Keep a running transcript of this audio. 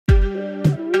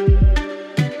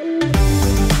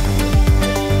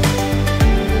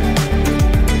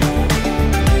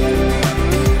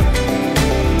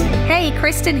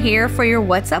Kristen here for your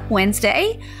What's Up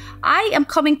Wednesday. I am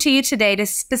coming to you today to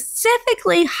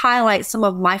specifically highlight some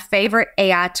of my favorite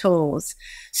AI tools.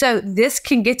 So this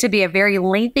can get to be a very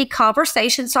lengthy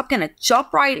conversation, so I'm going to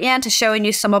jump right into showing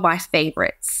you some of my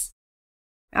favorites.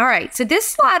 All right, so this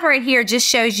slide right here just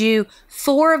shows you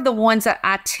 4 of the ones that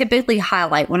I typically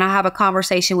highlight when I have a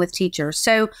conversation with teachers.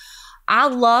 So I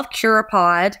love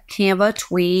Curipod, Canva,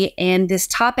 Twee, and this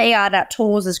top AI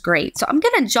tools is great. So I'm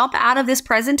going to jump out of this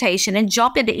presentation and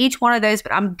jump into each one of those,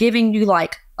 but I'm giving you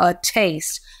like a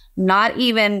taste, not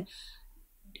even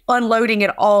unloading it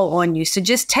all on you. So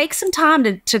just take some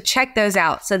time to check those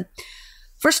out. So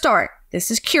for start, this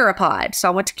is Curipod. So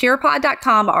I went to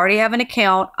curipod.com. I already have an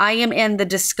account. I am in the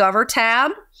Discover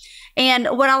tab. And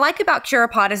what I like about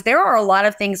Curipod is there are a lot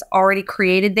of things already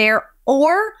created there,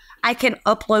 or I can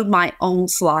upload my own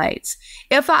slides.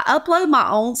 If I upload my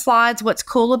own slides, what's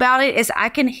cool about it is I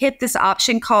can hit this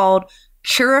option called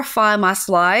Curify My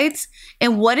Slides.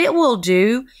 And what it will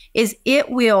do is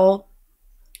it will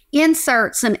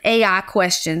insert some AI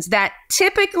questions that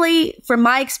typically, from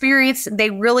my experience, they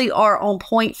really are on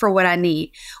point for what I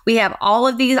need. We have all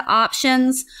of these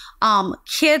options.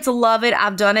 Kids love it.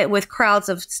 I've done it with crowds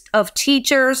of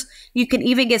teachers. You can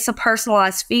even get some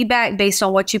personalized feedback based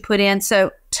on what you put in.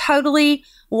 So totally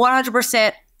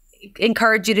 100%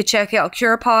 encourage you to check out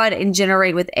Curipod and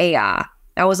Generate with AI.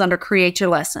 That was under Create Your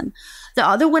Lesson. The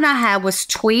other one I had was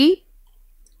Twee.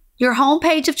 Your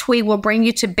homepage of Twee will bring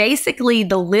you to basically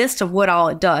the list of what all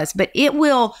it does, but it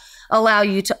will allow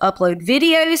you to upload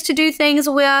videos to do things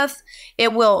with.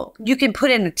 You can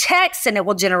put in a text and it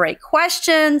will generate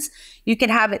questions. You can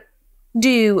have it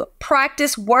do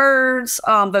practice words,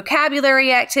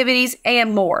 vocabulary activities,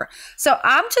 and more. So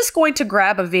I'm just going to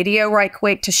grab a video right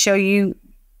quick to show you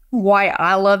why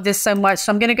I love this so much.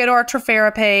 So I'm going to go to our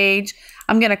Trafera page.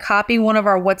 I'm going to copy one of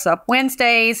our What's Up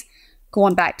Wednesdays,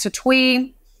 going back to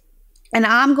Twee. And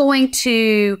I'm going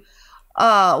to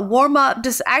warm up.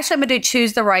 Actually, I'm going to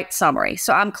choose the right summary.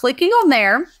 So I'm clicking on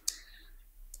there.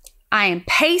 I am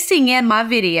pasting in my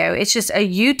video. It's just a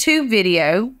YouTube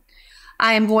video.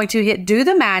 I am going to hit do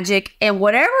the magic. And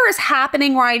whatever is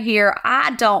happening right here,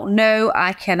 I don't know.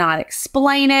 I cannot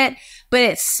explain it. But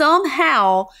it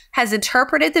somehow has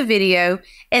interpreted the video.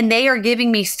 And they are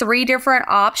giving me 3 different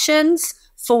options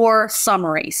for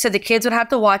summary. So the kids would have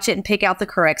to watch it and pick out the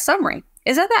correct summary.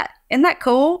 Isn't that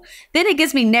cool? Then it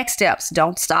gives me next steps.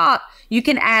 Don't stop. You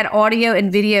can add audio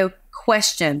and video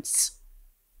questions.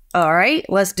 All right,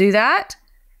 let's do that.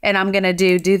 And I'm going to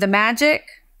do the magic.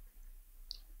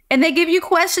 And they give you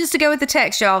questions to go with the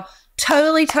text, y'all.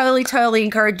 Totally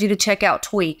encourage you to check out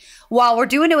Twee. While we're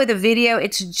doing it with a video,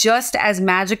 it's just as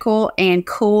magical and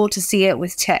cool to see it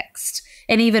with text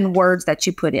and even words that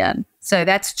you put in. So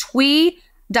that's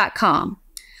twee.com.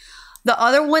 The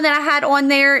other one that I had on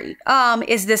there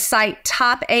is this site,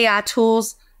 Top AI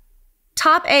Tools,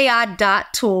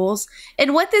 topai.tools.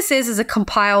 And what this is a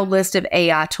compiled list of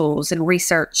AI tools and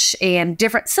research and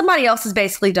somebody else has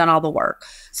basically done all the work.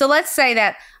 So let's say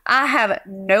that I have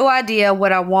no idea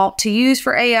what I want to use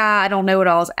for AI. I don't know what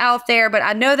all is out there, but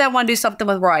I know that I want to do something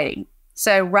with writing.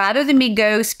 So rather than me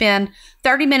go spend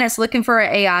 30 minutes looking for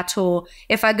an AI tool,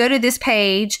 if I go to this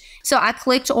page, so I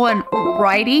clicked on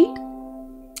writing,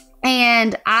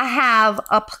 and I have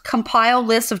a compiled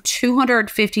list of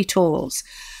 250 tools.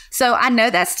 So I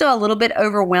know that's still a little bit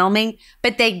overwhelming,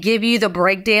 but they give you the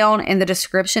breakdown and the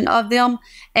description of them.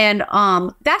 And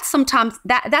that's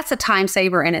a time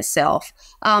saver in itself.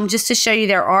 Just to show you,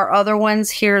 there are other ones.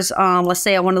 Here's, let's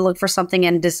say I want to look for something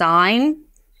in design,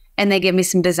 and they give me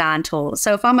some design tools.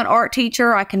 So if I'm an art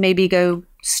teacher, I can maybe go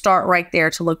start right there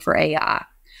to look for AI.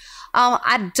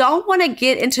 I don't want to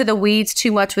get into the weeds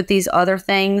too much with these other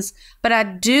things, but I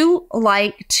do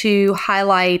like to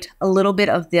highlight a little bit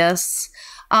of this.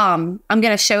 I'm going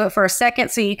to show it for a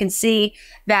second so you can see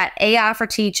that AI for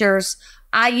teachers.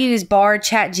 I use Bard,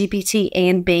 ChatGPT,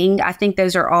 and Bing. I think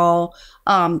those are all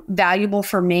valuable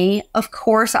for me. Of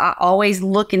course, I always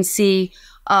look and see,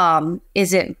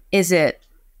 is it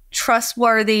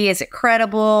trustworthy? Is it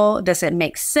credible? Does it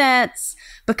make sense?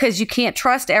 Because you can't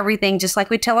trust everything, just like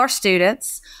we tell our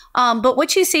students. But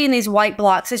what you see in these white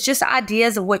blocks is just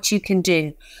ideas of what you can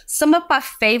do. Some of my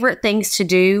favorite things to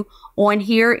do on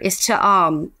here is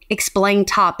to explain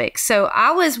topics. So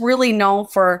I was really known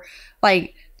for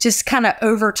like just kind of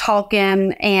over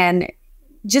talking and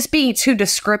just being too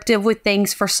descriptive with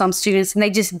things for some students, and they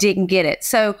just didn't get it.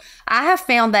 So I have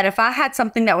found that if I had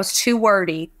something that was too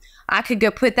wordy, I could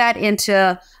go put that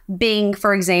into Bing,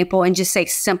 for example, and just say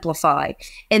simplify.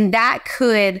 And that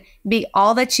could be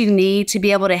all that you need to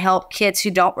be able to help kids who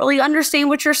don't really understand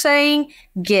what you're saying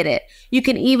get it. You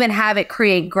can even have it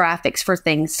create graphics for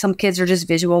things. Some kids are just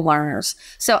visual learners.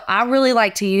 So I really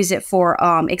like to use it for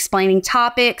explaining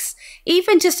topics,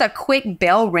 even just a quick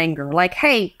bell ringer, like,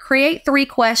 hey, create 3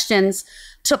 questions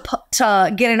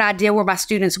to get an idea where my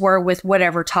students were with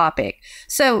whatever topic.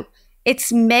 So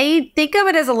it's made, think of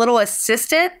it as a little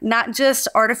assistant, not just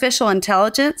artificial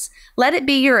intelligence. Let it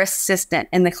be your assistant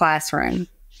in the classroom.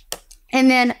 And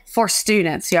then for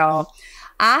students, y'all,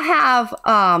 I have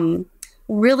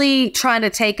really trying to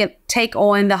take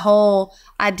on the whole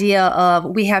idea of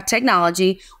we have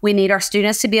technology. We need our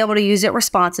students to be able to use it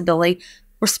responsibly.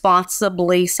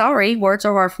 Sorry, words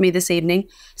are hard for me this evening.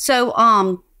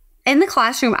 So, in the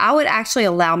classroom, I would actually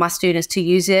allow my students to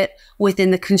use it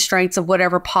within the constraints of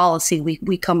whatever policy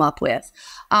we come up with.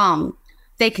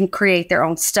 They can create their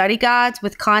own study guides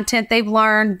with content they've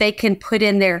learned. They can put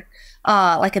in their,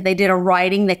 like if they did a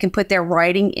writing, they can put their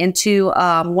writing into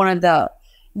one of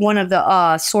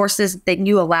the sources that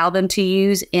you allow them to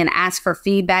use and ask for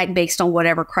feedback based on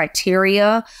whatever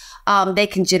criteria. They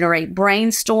can generate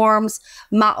brainstorms.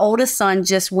 My oldest son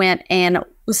just went and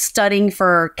was studying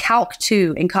for Calc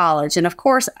 2 in college. And of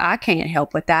course, I can't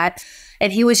help with that.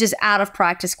 And he was just out of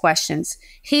practice questions.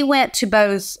 He went to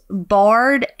both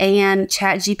Bard and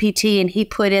ChatGPT and he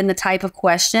put in the type of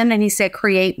question and he said,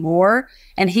 create more.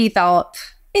 And he thought,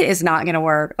 it is not going to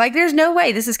work. Like, there's no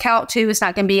way. This is Calc 2. It's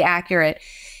not going to be accurate.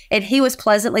 And he was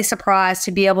pleasantly surprised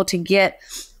to be able to get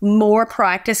more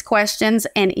practice questions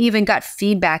and even got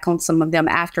feedback on some of them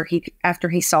after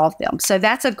he solved them. So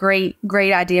that's a great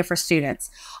idea for students.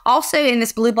 Also, in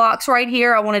this blue box right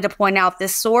here, I wanted to point out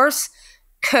this source,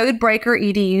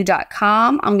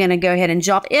 codebreakeredu.com. I'm going to go ahead and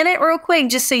jump in it real quick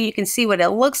just so you can see what it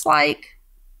looks like.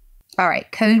 All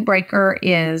right, Codebreaker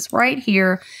is right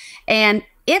here. And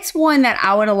it's one that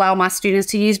I would allow my students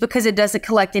to use because it doesn't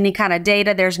collect any kind of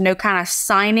data. There's no kind of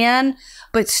sign in,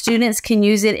 but students can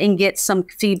use it and get some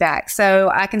feedback. So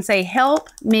I can say, help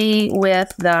me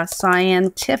with the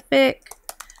scientific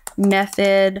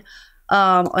method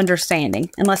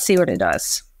understanding, and let's see what it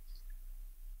does.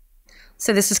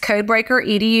 So this is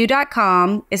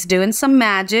codebreakeredu.com. It's doing some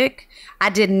magic. I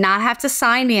did not have to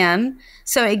sign in.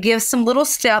 So it gives some little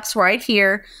steps right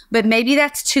here, but maybe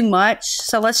that's too much.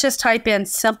 So let's just type in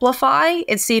simplify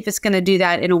and see if it's going to do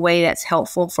that in a way that's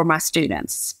helpful for my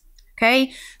students.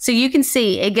 Okay. So you can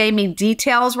see it gave me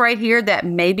details right here that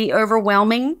may be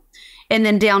overwhelming. And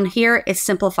then down here, it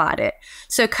simplified it.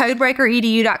 So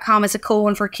codebreakeredu.com is a cool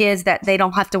one for kids that they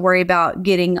don't have to worry about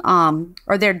getting,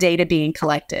 or their data being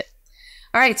collected.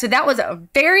 All right, so that was a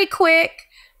very quick,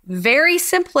 very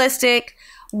simplistic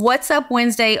What's Up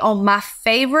Wednesday on my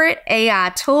favorite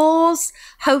AI tools.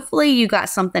 Hopefully you got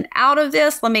something out of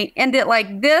this. Let me end it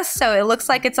like this so it looks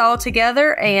like it's all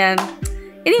together. And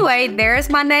anyway, there's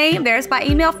my name. There's my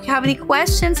email if you have any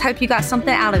questions. Hope you got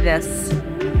something out of this.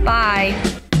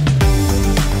 Bye.